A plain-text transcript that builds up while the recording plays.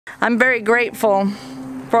I'm very grateful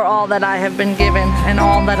for all that I have been given and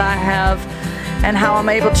all that I have, and how I'm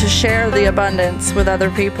able to share the abundance with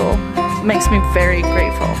other people. It makes me very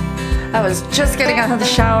grateful. I was just getting out of the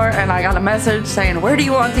shower and I got a message saying, "Where do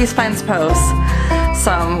you want these fence posts?"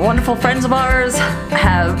 Some wonderful friends of ours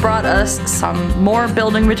have brought us some more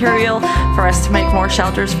building material for us to make more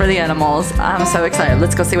shelters for the animals. I'm so excited.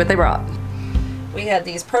 Let's go see what they brought. We had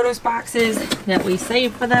these produce boxes that we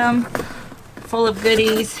saved for them, full of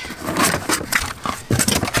goodies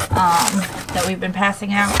that we've been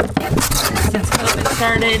passing out since COVID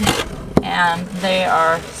started, and they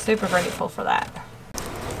are super grateful for that.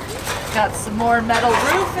 Got some more metal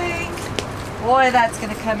roofing. Boy, that's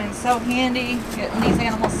going to come in so handy, getting these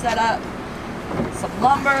animals set up. Some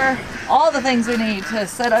lumber, all the things we need to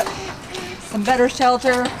set up some better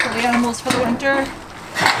shelter for the animals for the winter.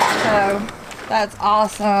 So that's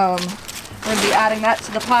awesome. We're going to be adding that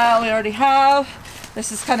to the pile we already have.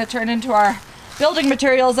 This has kind of turned into our building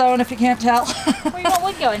material zone, if you can't tell. Where you want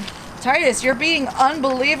wood going? Titus, you're being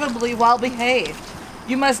unbelievably well behaved.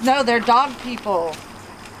 You must know they're dog people.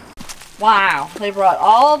 Wow, they brought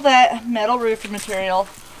all that metal roofing material,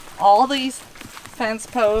 all these fence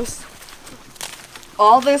posts,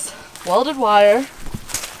 all this welded wire,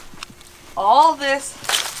 all this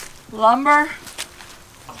lumber,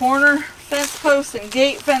 corner fence posts and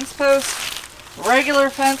gate fence posts, regular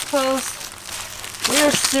fence posts. We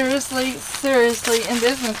are seriously in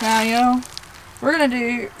business now, yo. We're gonna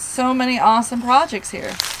do so many awesome projects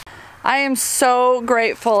here. I am so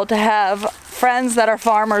grateful to have friends that are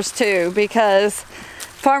farmers too, because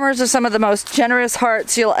farmers are some of the most generous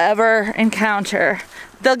hearts you'll ever encounter.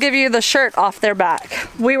 They'll give you the shirt off their back.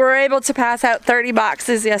 We were able to pass out 30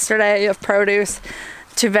 boxes yesterday of produce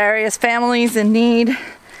to various families in need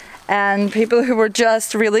and people who were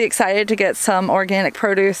just really excited to get some organic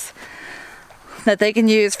produce that they can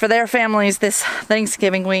use for their families this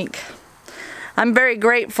Thanksgiving week. I'm very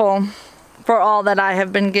grateful for all that I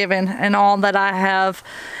have been given and all that I have,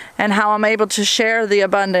 and how I'm able to share the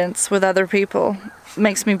abundance with other people. It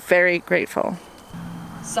makes me very grateful.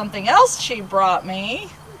 Something else she brought me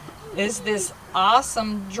is this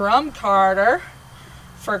awesome drum carder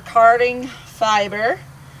for carding fiber,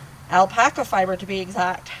 alpaca fiber to be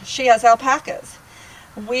exact. She has alpacas.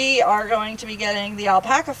 We are going to be getting the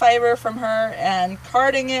alpaca fiber from her and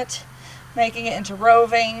carding it, making it into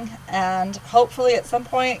roving, and hopefully at some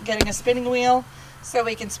point getting a spinning wheel so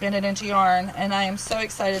we can spin it into yarn, and I am so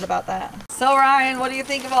excited about that. So Ryan, what do you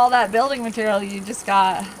think of all that building material you just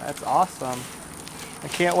got? That's awesome. I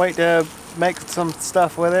can't wait to make some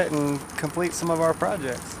stuff with it and complete some of our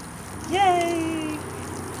projects. Yay!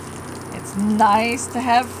 It's nice to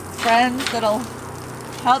have friends that'll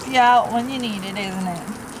help you out when you need it, isn't it?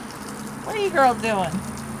 What are you girls doing?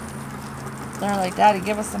 They're like, "Daddy,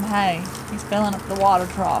 give us some hay." He's filling up the water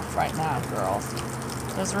trough right now, girls.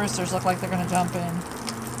 Those roosters look like they're gonna jump in.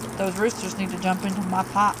 Those roosters need to jump into my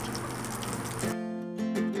pot.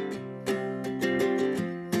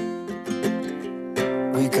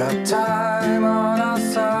 We got time on our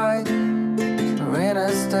side. We're in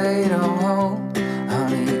a state of hope. I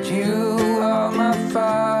need you on my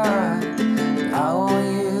fire. I want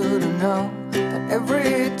you to know that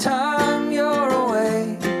every time you're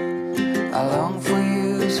away, I long for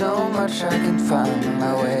you so much I can find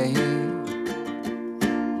my way.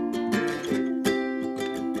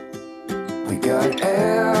 We got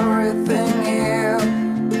everything here,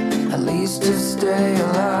 at least to stay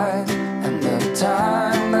alive. And the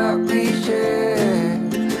time that we share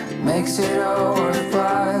makes it all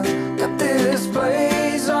worthwhile. Got this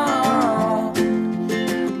place on our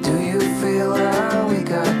own. Do you feel that we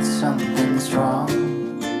got something strong?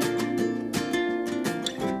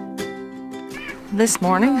 This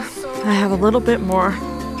morning, I have a little bit more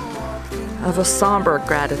of a somber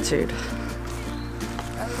gratitude.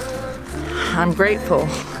 I'm grateful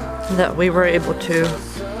that we were able to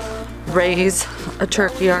raise a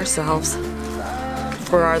turkey ourselves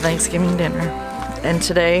for our Thanksgiving dinner. And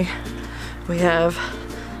today, we have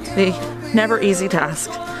the never easy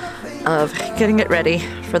task of getting it ready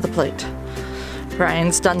for the plate.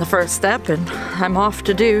 Ryan's done the first step and I'm off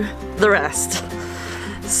to do the rest,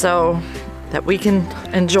 so that we can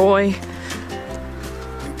enjoy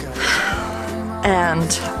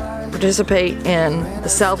and participate in the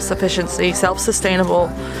self-sufficiency,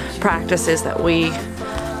 self-sustainable practices that we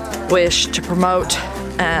wish to promote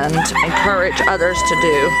and encourage others to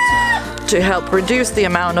do, to help reduce the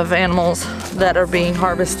amount of animals that are being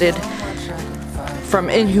harvested from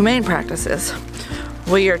inhumane practices.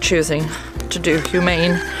 We are choosing to do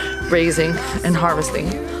humane raising and harvesting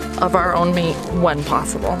of our own meat when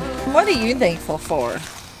possible. What are you thankful for?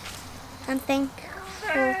 I'm thankful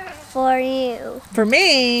for you. For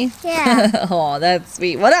me? Yeah. Oh, that's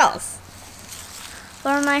sweet. What else?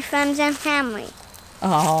 For my friends and family.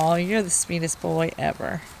 Oh, you're the sweetest boy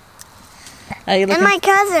ever. Are you And looking? my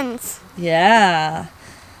cousins. Yeah.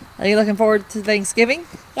 Are you looking forward to Thanksgiving?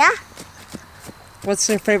 Yeah. What's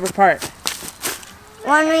your favorite part?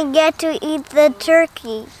 When we get to eat the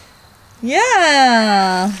turkey.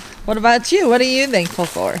 Yeah. What about you? What are you thankful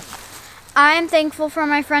for? I am thankful for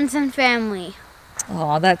my friends and family.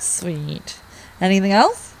 Oh, that's sweet. Anything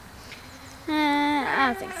else? I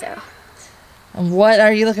don't think so. And what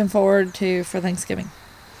are you looking forward to for Thanksgiving?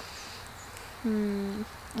 The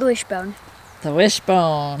wishbone. The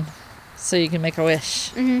wishbone. So you can make a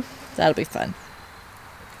wish. Mhm. That'll be fun.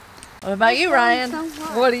 What about you, Ryan?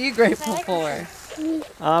 What are you grateful for?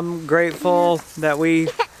 I'm grateful that we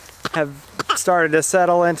have started to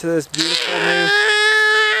settle into this beautiful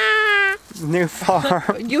new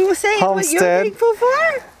farm. You were saying what you're Homestead. thankful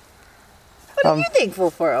for? What are Um, you thankful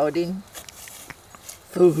for, Odin?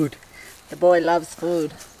 Food. The boy loves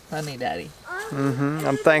food. Honey, Daddy.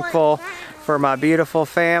 I'm thankful for my beautiful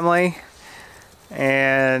family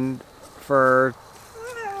and for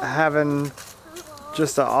having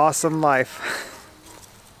just an awesome life.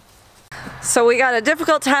 So we got a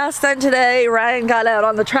difficult task done today. Ryan got out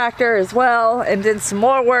on the tractor as well and did some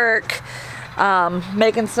more work,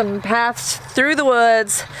 making some paths through the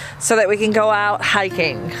woods so that we can go out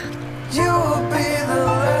hiking. You will be the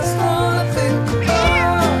last one to think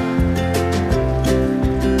about.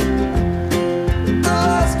 The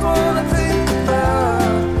last one to think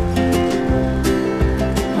about.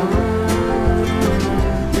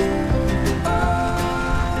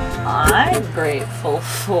 I'm grateful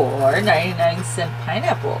for 99-cent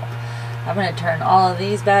pineapple. I'm going to turn all of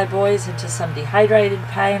these bad boys into some dehydrated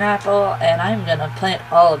pineapple, and I'm going to plant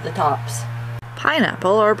all of the tops.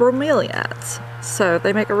 Pineapple are bromeliads, so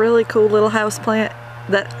they make a really cool little house plant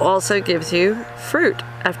that also gives you fruit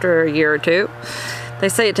after a year or two. They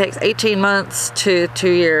say it takes 18 months to 2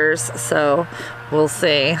 years, so we'll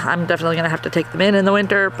see. I'm definitely going to have to take them in the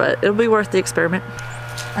winter, but it'll be worth the experiment.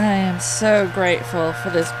 I am so grateful for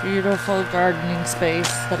this beautiful gardening space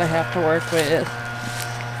that I have to work with.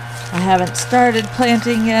 I haven't started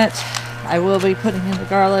planting yet. I will be putting in the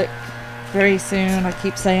garlic very soon. I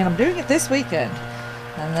keep saying I'm doing it this weekend,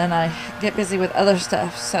 and then I get busy with other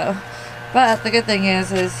stuff. So, but the good thing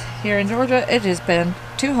is here in Georgia, it has been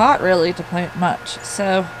too hot really to plant much.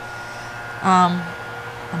 So, I'm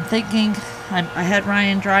thinking I had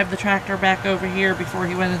Ryan drive the tractor back over here before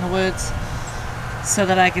he went in the woods, so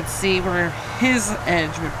that I could see where his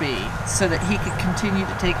edge would be, so that he could continue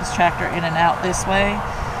to take his tractor in and out this way.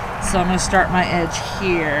 So I'm going to start my edge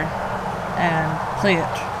here and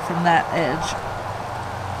plant from that edge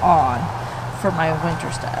on for my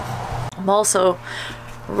winter stuff. I'm also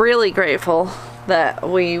really grateful that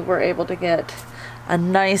we were able to get a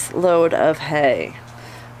nice load of hay.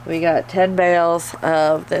 We got 10 bales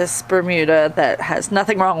of this Bermuda that has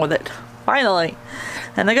nothing wrong with it, finally.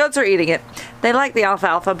 And the goats are eating it. They like the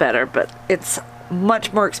alfalfa better, but it's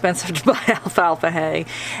much more expensive to buy alfalfa hay,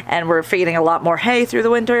 and we're feeding a lot more hay through the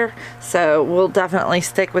winter, so we'll definitely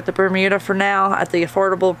stick with the Bermuda for now at the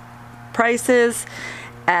affordable prices.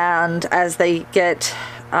 And as they get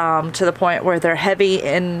to the point where they're heavy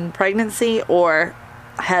in pregnancy or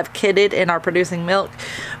have kidded and are producing milk,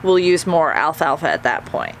 we'll use more alfalfa at that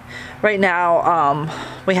point. Right now,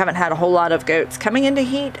 we haven't had a whole lot of goats coming into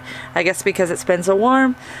heat, I guess because it's been so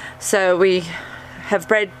warm. So we have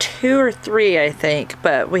bred 2 or 3, I think,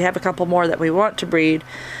 but we have a couple more that we want to breed.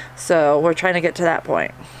 So we're trying to get to that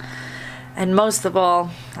point. And most of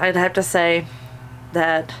all, I'd have to say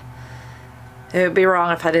that it would be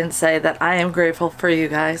wrong if I didn't say that I am grateful for you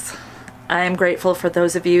guys. I am grateful for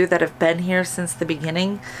those of you that have been here since the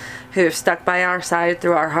beginning, who have stuck by our side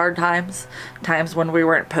through our hard times, times when we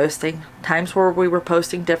weren't posting, times where we were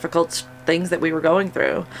posting difficult things that we were going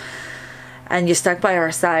through. And you stuck by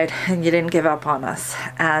our side and you didn't give up on us.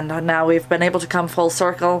 And now we've been able to come full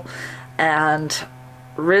circle and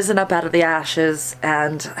risen up out of the ashes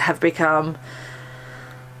and have become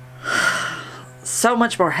so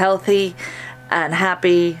much more healthy and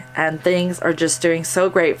happy, and things are just doing so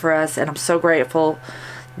great for us. And I'm so grateful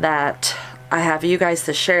that I have you guys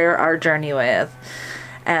to share our journey with.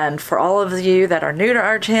 And for all of you that are new to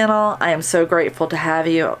our channel, I am so grateful to have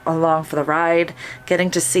you along for the ride, getting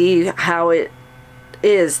to see how it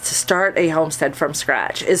is to start a homestead from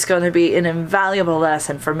scratch. It's going to be an invaluable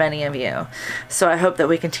lesson for many of you. So I hope that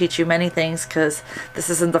we can teach you many things, because this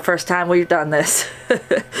isn't the first time we've done this.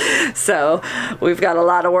 So we've got a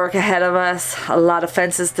lot of work ahead of us, a lot of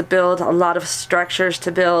fences to build, a lot of structures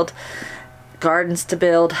to build, gardens to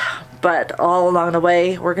build, but all along the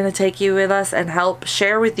way we're going to take you with us and help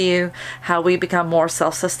share with you how we become more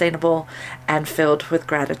self-sustainable and filled with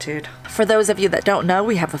gratitude. For those of you that don't know,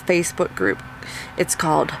 we have a Facebook group. It's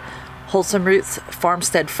called Wholesome Roots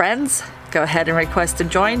Farmstead Friends. Go ahead and request to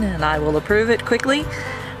join and I will approve it quickly.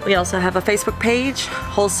 We also have a Facebook page,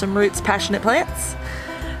 Wholesome Roots Passionate Plants.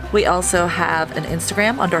 We also have an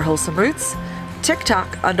Instagram under Wholesome Roots,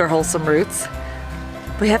 TikTok under Wholesome Roots.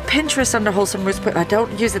 We have Pinterest under Wholesome Roots, but I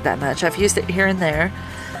don't use it that much. I've used it here and there.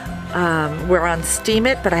 We're on Steam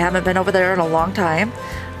It, but I haven't been over there in a long time.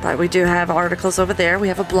 But we do have articles over there. We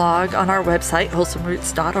have a blog on our website,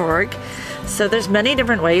 wholesomeroots.org. So there's many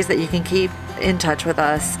different ways that you can keep in touch with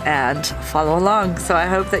us and follow along. So I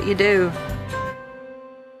hope that you do.